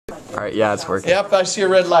All right, yeah, it's working. Yep, I see a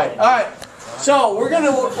red light. All right, so we're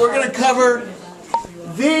gonna cover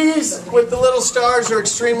these with the little stars are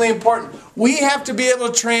extremely important. We have to be able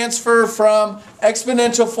to transfer from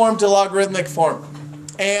exponential form to logarithmic form,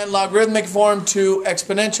 and logarithmic form to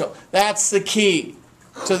exponential. That's the key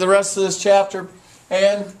to the rest of this chapter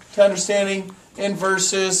and to understanding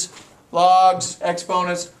inverses, logs,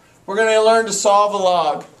 exponents. We're going to learn to solve a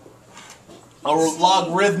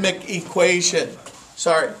logarithmic equation.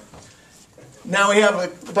 Sorry. Now we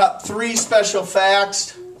have about 3 special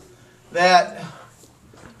facts that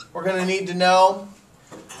we're going to need to know.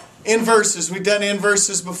 Inverses. We've done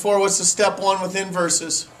inverses before. What's the step 1 with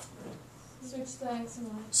inverses? Switch the X and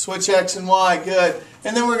Y. Switch X and Y. Good.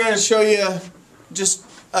 And then we're going to show you just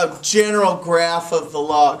a general graph of the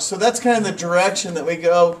log. So that's kind of the direction that we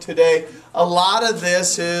go today. A lot of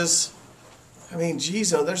this is, I mean,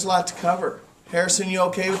 geez, oh, there's a lot to cover. Harrison, you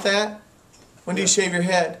okay with that? When do you shave your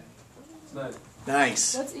head?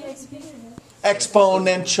 Nice. What's EXP?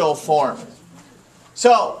 Exponential form.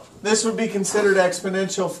 So this would be considered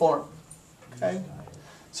exponential form. Okay.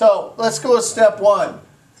 So let's go with step 1.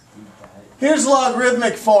 Here's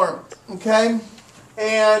logarithmic form. Okay.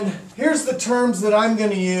 And here's the terms that I'm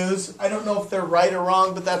going to use. I don't know if they're right or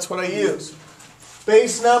wrong, but that's what I use.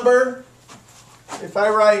 Base number. If I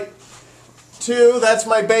write 2, that's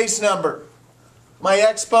my base number. My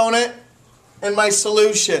exponent and my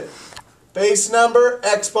solution. Base number,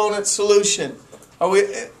 exponent, solution.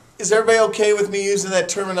 Is everybody okay with me using that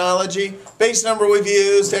terminology? Base number we've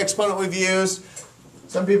used, exponent we've used.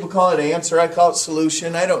 Some people call it answer, I call it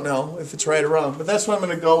solution. I don't know if it's right or wrong, but that's what I'm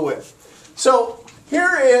going to go with. So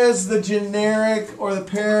here is the generic or the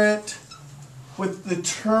parent with the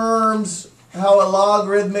terms, how a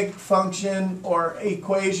logarithmic function or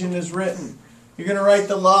equation is written. You're going to write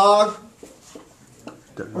the log.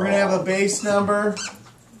 We're going to have a base number.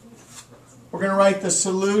 We're going to write the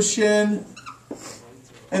solution.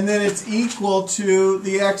 And then it's equal to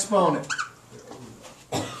the exponent.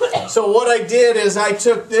 So what I did is I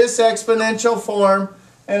took this exponential form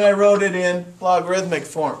and I wrote it in logarithmic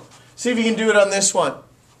form. See if you can do it on this one.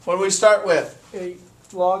 What do we start with? 8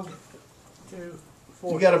 log 2,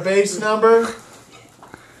 4. You got a base number.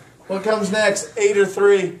 What comes next? 8 or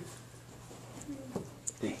 3?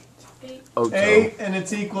 8. Okay. 8, and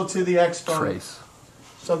it's equal to the exponent. Trace.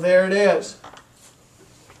 So there it is.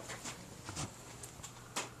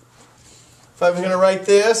 If I'm going to write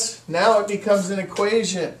this, now it becomes an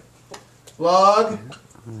equation. Log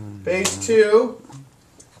base 2,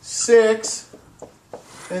 6,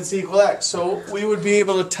 and it's equal to x. So we would be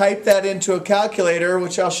able to type that into a calculator,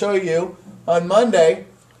 which I'll show you on Monday.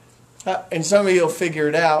 And some of you will figure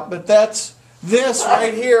it out. But this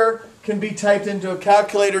right here can be typed into a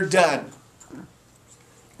calculator, done.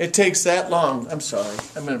 It takes that long. I'm sorry.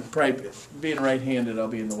 I'm going to probably, being right-handed, I'll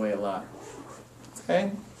be in the way a lot.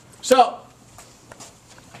 Okay? So,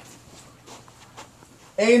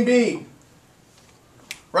 A and B.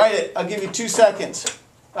 Write it. I'll give you 2 seconds.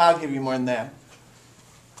 I'll give you more than that.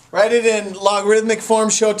 Write it in logarithmic form.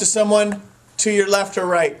 Show it to someone to your left or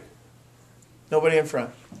right. Nobody in front.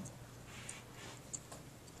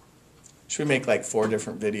 Should we make like 4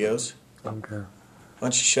 different videos? Okay. Why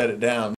don't you shut it down?